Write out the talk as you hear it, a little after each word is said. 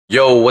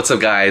Yo, what's up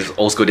guys,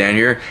 Old School Dan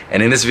here,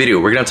 and in this video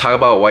we're going to talk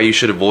about why you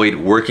should avoid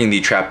working the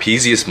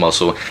trapezius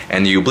muscle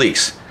and the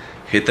obliques.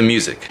 Hit the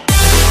music.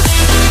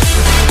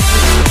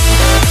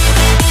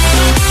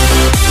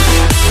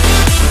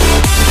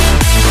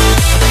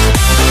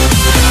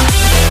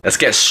 Let's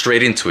get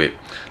straight into it.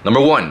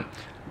 Number one,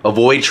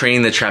 avoid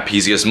training the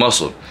trapezius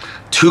muscle.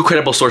 Two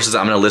credible sources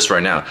I'm going to list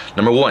right now.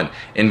 Number one,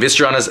 in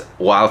Gironda's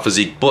Wild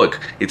Physique book,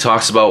 he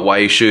talks about why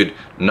you should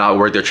not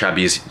work the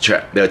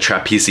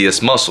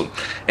trapezius muscle.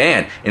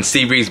 And in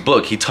Steve Reeves'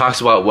 book, he talks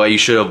about why you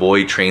should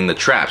avoid training the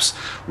traps.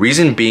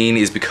 Reason being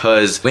is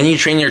because when you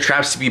train your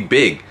traps to be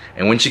big,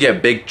 and once you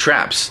get big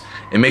traps,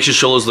 it makes your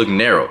shoulders look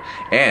narrow.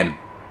 And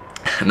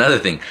another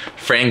thing,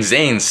 Frank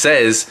Zane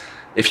says,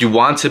 if you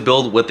want to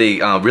build what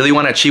they really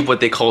want to achieve what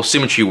they call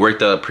symmetry, work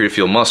the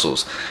peripheral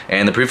muscles.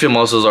 And the peripheral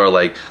muscles are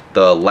like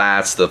the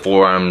lats, the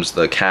forearms,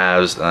 the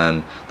calves,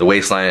 and the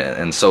waistline,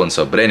 and so and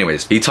so. But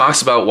anyways, he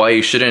talks about why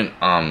you shouldn't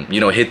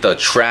hit the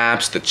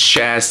traps, the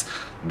chest,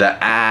 the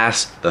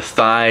ass, the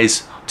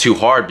thighs too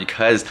hard,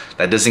 because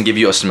that doesn't give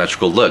you a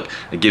symmetrical look.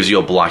 It gives you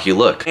a blocky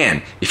look.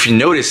 And if you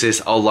notice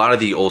this, a lot of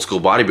the old school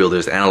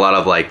bodybuilders and a lot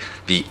of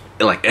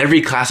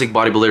every classic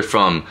bodybuilder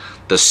from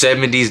the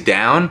 70s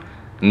down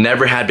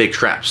never had big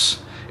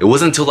traps. It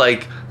wasn't until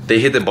like they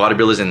hit the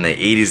bodybuilders in the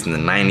 80s and the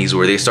 90s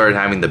where they started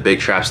having the big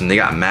traps, and they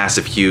got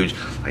massive, huge,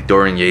 like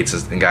Dorian Yates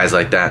and guys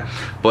like that.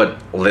 But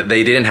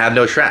they didn't have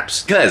no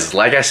traps because,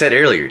 like I said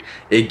earlier,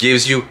 it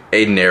gives you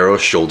a narrow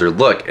shoulder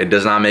look. It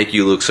does not make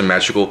you look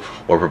symmetrical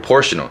or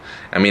proportional.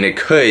 I mean, it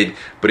could,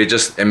 but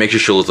it makes your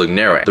shoulders look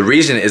narrow. The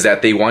reason is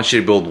that they want you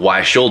to build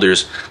wide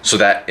shoulders so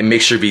that it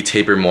makes your V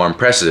taper more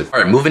impressive. All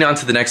right, moving on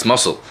to the next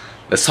muscle.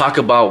 Let's talk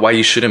about why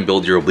you shouldn't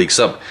build your obliques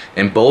up.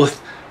 In both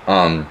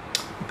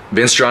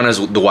Vince Gironda's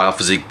The Wild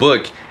Physique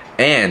book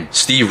and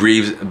Steve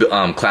Reeves'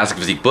 Classic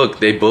Physique book,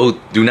 they both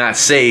do not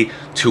say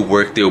to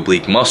work the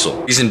oblique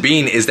muscle. Reason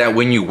being is that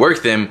when you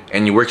work them,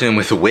 and you work them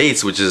with the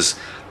weights, which is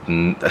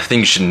a thing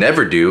you should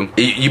never do,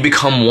 you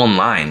become one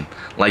line.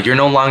 Like, you're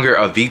no longer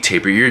a V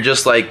taper, you're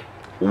just like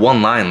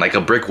one line, like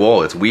a brick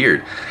wall. It's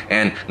weird.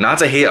 And not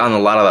to hate on a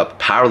lot of the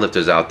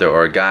powerlifters out there,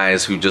 or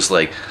guys who just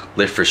like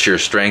lift for sheer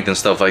strength and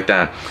stuff like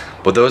that,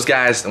 but those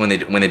guys, when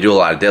they do a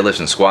lot of deadlifts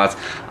and squats,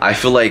 I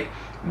feel like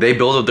they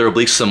build up their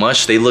obliques so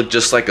much they look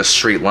just like a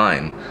straight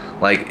line.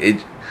 Like,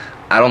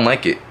 I don't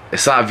like it.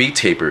 It's not V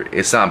taper.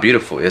 It's not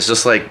beautiful. It's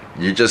just like,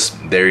 you're just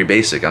very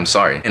basic. I'm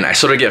sorry. And I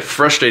sort of get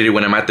frustrated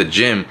when I'm at the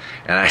gym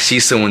and I see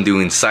someone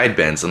doing side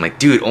bends. I'm like,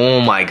 dude,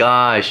 oh my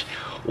gosh,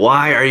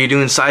 why are you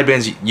doing side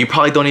bends? You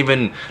probably don't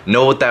even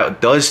know what that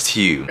does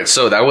to you.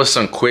 So that was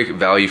some quick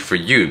value for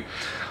you.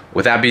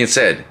 With that being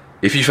said,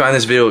 if you found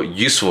this video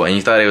useful and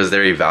you thought it was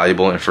very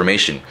valuable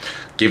information,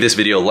 give this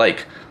video a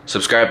like.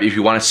 Subscribe if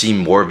you want to see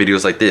more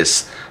videos like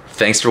this.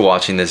 Thanks for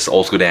watching. This is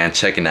Old School Dan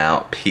checking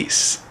out.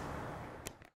 Peace.